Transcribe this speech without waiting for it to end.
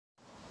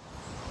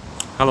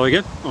Hello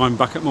again, I'm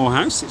back at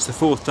Moorhouse. It's the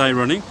fourth day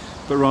running,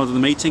 but rather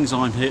than meetings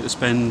I'm here to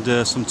spend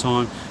some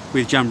time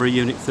with Jamboree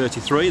Unit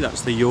 33,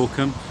 that's the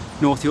Yorkham,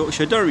 North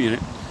Yorkshire, Durham unit.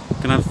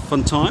 Gonna have a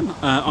fun time.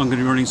 I'm going to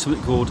be running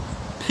something called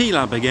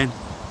P-Lab again,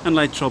 and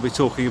later I'll be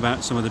talking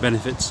about some of the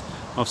benefits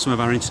of some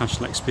of our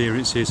international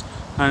experiences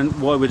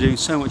and why we're doing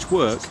so much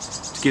work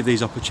to give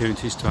these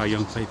opportunities to our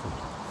young people.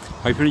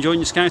 Hope you're enjoying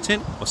your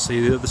scouting. I'll see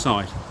you the other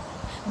side.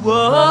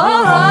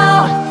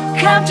 Whoa,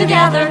 come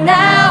together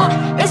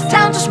now. It's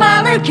time to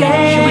smile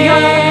again. Here we are,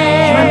 you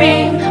and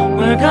me.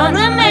 We're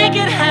gonna make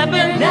it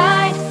happen.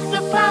 Night, the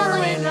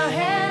power in our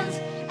hands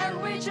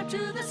and reach up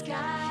to the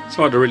sky.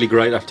 So I had a really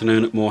great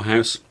afternoon at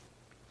Moorhouse.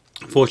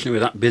 Unfortunately,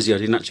 we're that busy I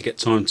didn't actually get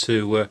time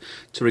to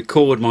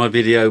record my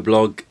video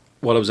blog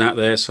while I was out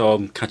there, so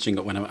I'm catching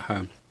up when I'm at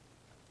home.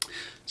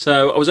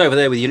 So I was over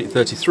there with Unit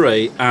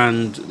 33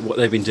 and what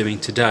they've been doing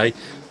today.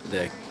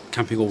 They're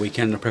camping all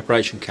weekend in a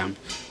preparation camp,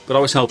 but I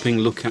was helping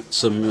look at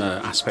some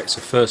aspects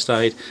of first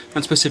aid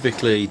and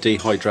specifically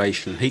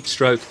dehydration and heat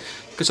stroke,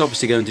 because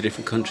obviously going to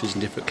different countries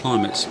and different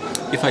climates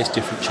you face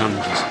different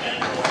challenges.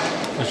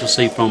 As you'll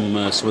see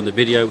from some of the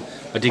video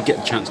I did get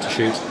the chance to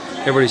shoot,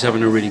 everybody's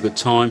having a really good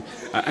time,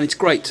 and it's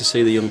great to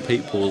see the young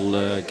people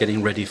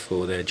getting ready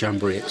for their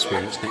Jamboree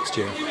experience next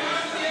year.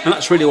 And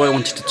that's really why I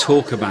wanted to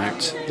talk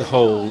about the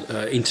whole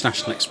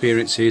international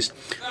experiences,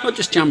 not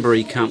just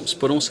Jamboree camps,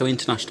 but also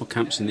international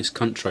camps in this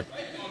country.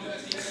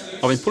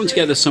 I've been putting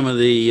together some of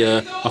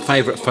my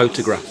favourite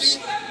photographs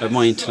of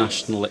my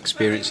international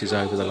experiences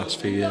over the last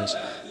few years.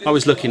 I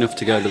was lucky enough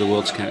to go to the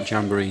World Scout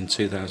Jamboree in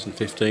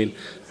 2015,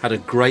 had a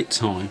great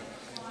time.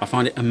 I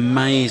find it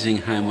amazing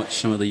how much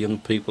some of the young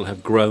people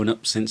have grown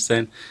up since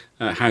then,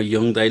 how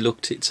young they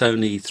looked. It's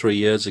only 3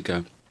 years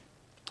ago.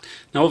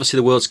 Now obviously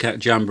the World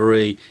Scout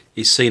Jamboree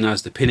is seen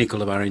as the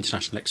pinnacle of our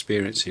international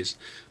experiences,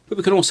 but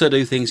we can also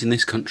do things in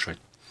this country.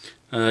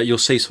 You'll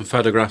see some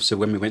photographs of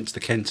when we went to the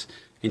Kent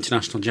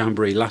International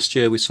Jamboree last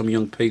year with some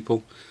young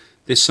people.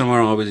 This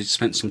summer I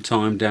spent some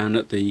time down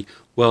at the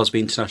Wellesby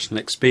International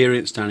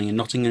Experience down in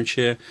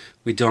Nottinghamshire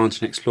with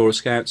Darlington Explorer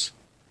Scouts,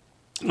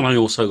 and I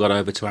also got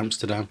over to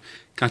Amsterdam,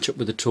 catch up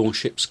with the Tall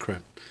Ships crew.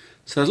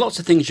 So there's lots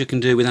of things you can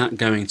do without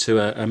going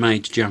to a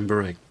major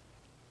jamboree.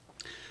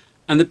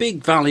 And the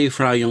big value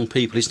for our young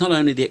people is not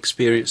only the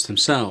experience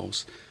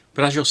themselves,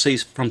 but as you'll see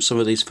from some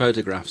of these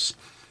photographs,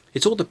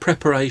 it's all the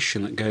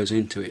preparation that goes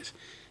into it.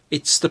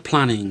 It's the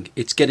planning,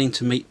 it's getting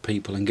to meet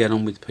people and get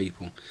on with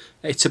people.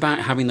 It's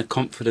about having the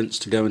confidence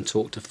to go and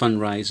talk to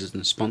fundraisers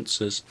and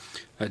sponsors,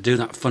 do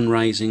that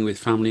fundraising with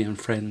family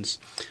and friends.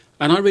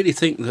 And I really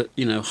think that,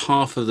 you know,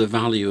 half of the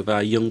value of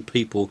our young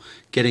people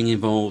getting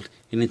involved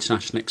in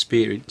international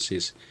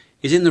experiences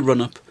is in the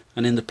run-up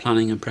and in the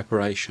planning and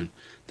preparation.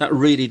 That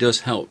really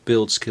does help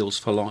build skills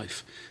for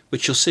life,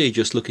 which you'll see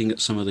just looking at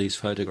some of these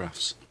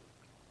photographs.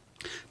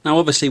 Now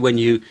obviously when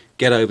you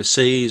get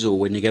overseas or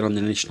when you get on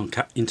the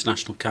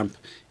international camp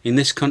in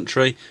this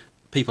country,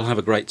 people have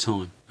a great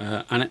time,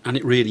 and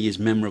it really is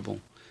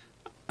memorable.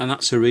 And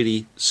that's a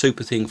really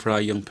super thing for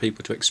our young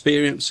people to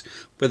experience,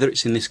 whether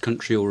it's in this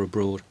country or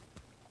abroad.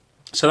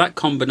 So that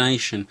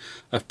combination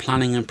of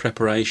planning and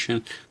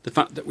preparation, the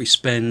fact that we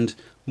spend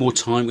more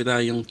time with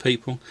our young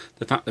people,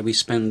 the fact that we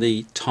spend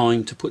the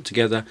time to put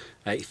together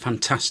a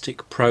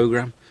fantastic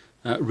programme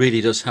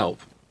really does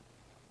help.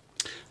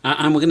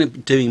 And we're going to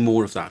be doing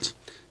more of that.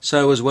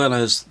 So as well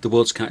as the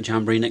World Scout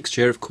Jamboree next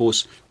year, of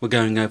course, we're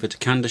going over to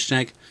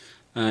Candischneg.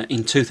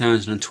 In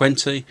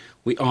 2020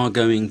 we are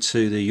going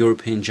to the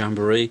European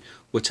Jamboree.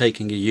 We're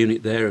taking a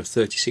unit there of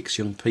 36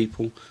 young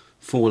people,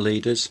 4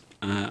 leaders,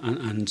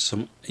 and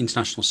some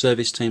international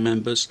service team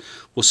members.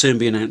 We'll soon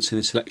be announcing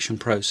the selection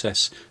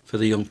process for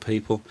the young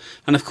people,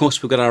 and of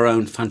course we've got our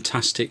own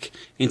fantastic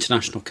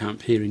international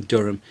camp here in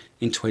Durham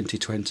in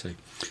 2020.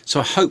 So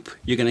I hope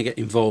you're going to get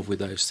involved with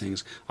those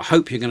things. I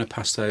hope you're going to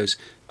pass those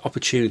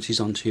opportunities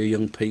on to your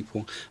young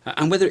people,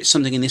 and whether it's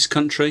something in this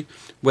country,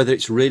 whether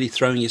it's really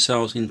throwing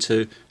yourselves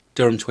into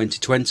Durham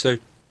 2020,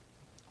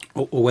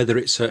 or whether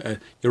it's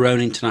your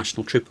own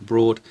international trip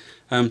abroad,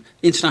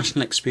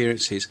 international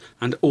experiences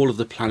and all of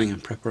the planning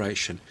and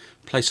preparation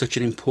play such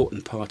an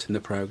important part in the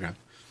programme.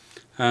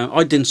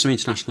 I'd done some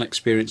international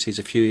experiences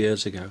a few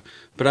years ago,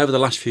 but over the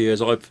last few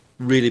years I've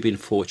really been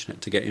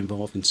fortunate to get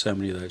involved in so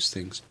many of those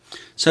things.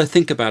 So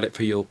think about it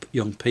for your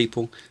young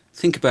people,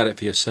 think about it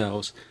for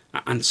yourselves,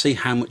 and see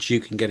how much you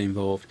can get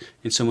involved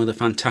in some of the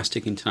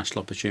fantastic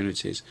international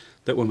opportunities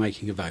that we're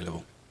making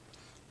available.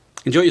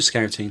 Enjoy your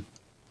scouting,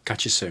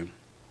 catch you soon.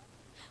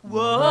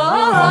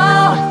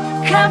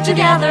 Whoa, come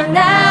together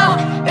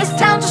now. It's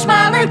time to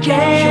smile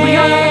again. Here we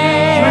are, you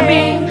and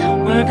me.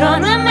 We're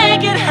gonna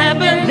make it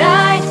happen.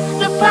 Night,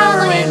 the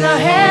power in our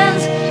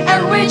hands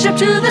and reach up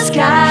to the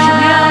sky. Here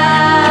we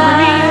are, you and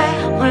me.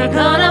 We're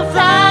gonna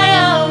fly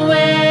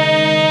away.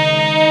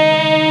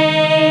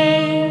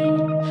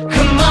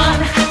 Come on,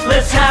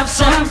 let's have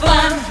some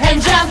fun and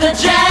jump the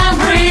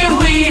jamboree.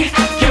 We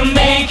can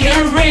make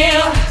it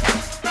real.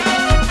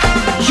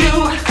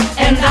 You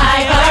and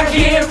I are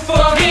here for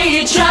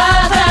each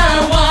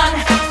other, one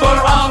for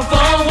all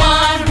for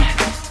one.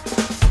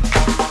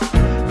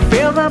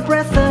 Feel You're the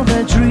breath of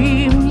a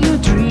dream you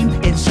dream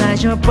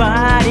inside your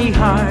body,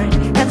 heart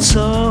and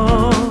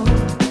soul.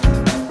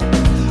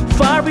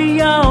 Far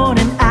beyond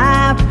and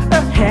up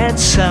ahead,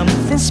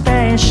 something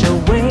special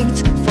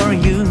waits for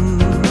you.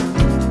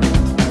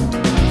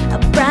 A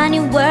brand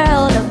new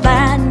world, a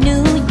brand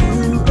new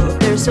you. Oh,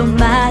 there's so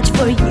much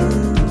for you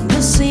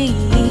to see.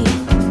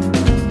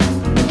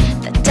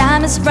 The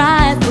time is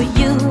right for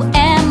you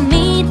and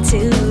me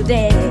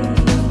today.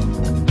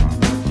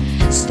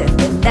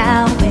 Stepping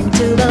out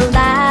into the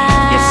light.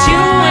 Yes,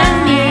 you and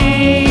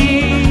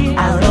me,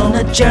 out on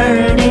a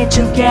journey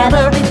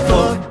together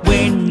before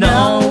we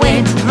know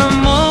it. the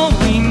more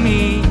we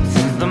meet,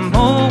 the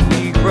more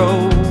we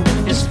grow.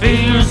 It's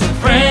fears of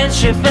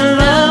friendship and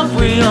love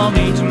we all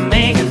need to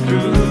make it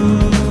through.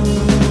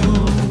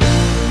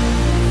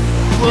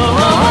 Whoa,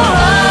 whoa,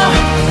 whoa,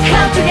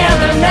 come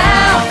together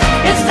now.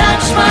 It's time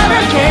to smile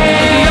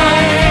again.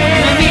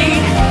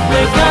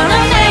 We're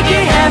gonna make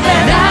it happen.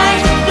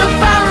 Tonight, the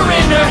power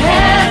in our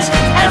hands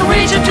and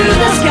reach up to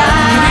the sky.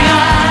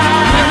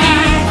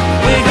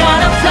 We're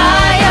gonna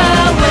fly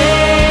away.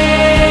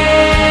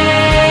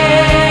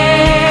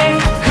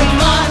 Come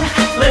on,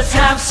 let's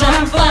have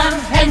some fun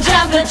and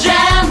jump the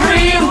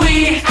jamboree. We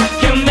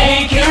can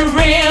make it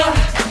real.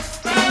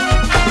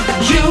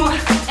 You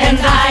and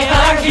I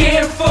are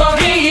here for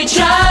each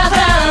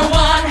other,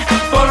 one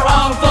for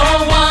all for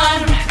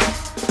one.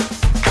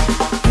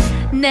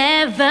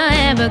 Never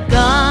ever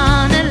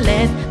gonna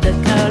let the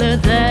color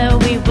that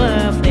we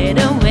were fade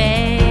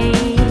away.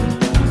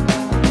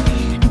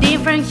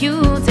 Different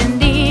hues and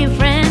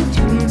different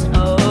tunes,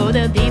 all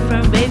the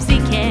different waves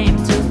it came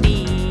to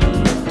be.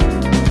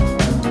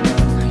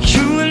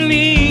 You and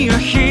me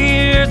are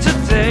here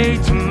today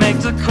to make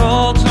the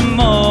call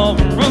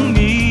tomorrow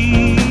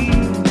meet.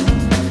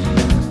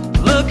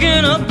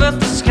 Looking up at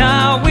the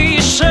sky we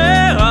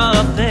share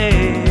up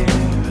there,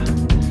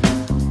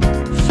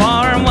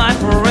 far and wide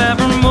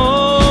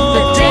forevermore.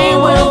 The day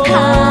will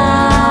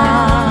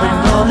come when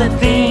all the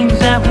things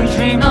that we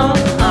dream of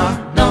are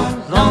no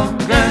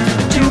longer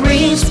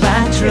dreams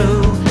but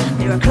true.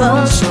 They're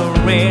close so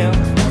real.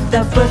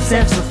 The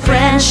footsteps of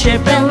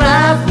friendship and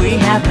love we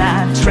have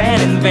not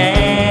tread in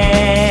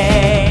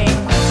vain.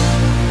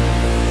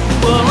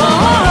 Whoa, whoa,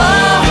 whoa,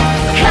 whoa.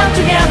 Come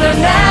together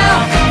now.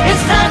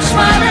 It's time to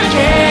smile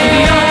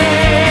again.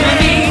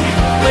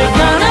 We're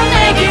gonna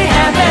make it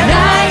happen.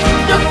 Tonight,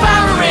 the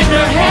power in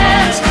our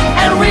hands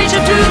and reach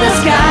up to the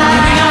sky.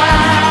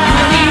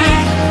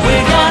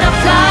 We're gonna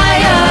fly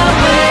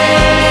away.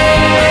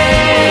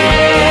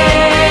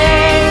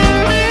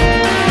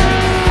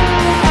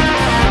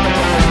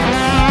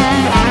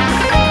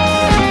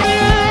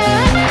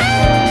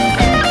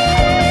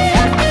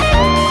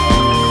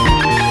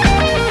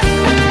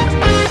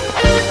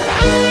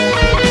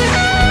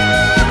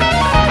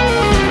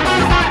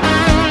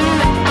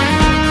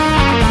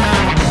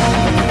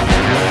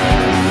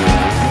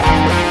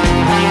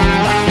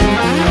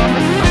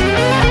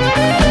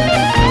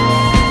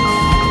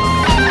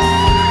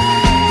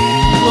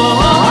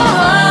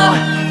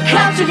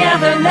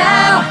 Together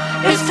now,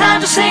 it's time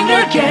to sing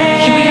again.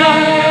 Here we are,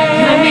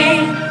 you and me,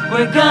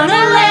 we're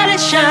gonna let it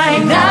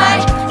shine.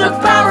 Tonight, the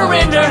power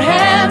in our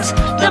hands,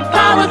 the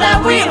power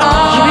that we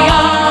are. Here we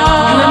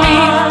are, you and me,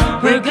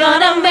 we're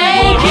gonna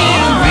make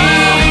it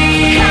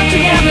real. Come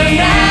together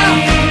now,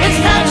 it's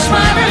time to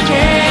smile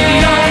again. Here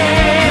we are,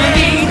 you and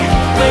me,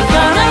 we're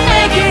gonna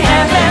make it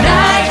happen.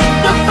 Tonight,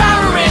 the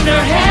power in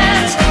our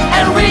hands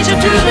and reach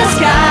up to the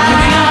sky. Here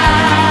we are,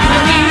 you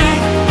and me,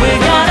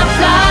 we're gonna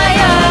fly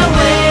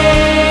away.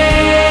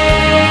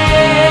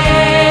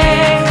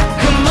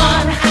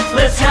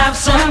 Let's have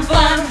some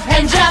fun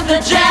and jump the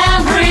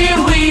jamboree.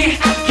 We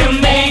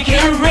can make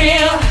it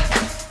real.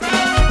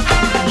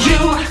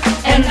 You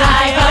and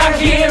I are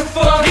here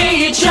for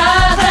each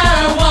other,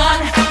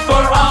 one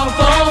for all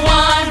for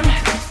one.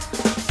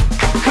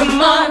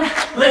 Come on,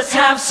 let's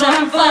have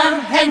some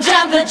fun and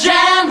jump the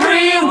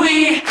jamboree.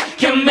 We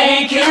can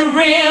make it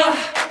real.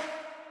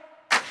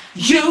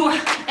 You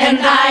and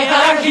I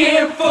are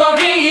here for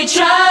each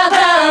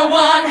other,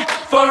 one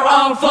for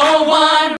all for one.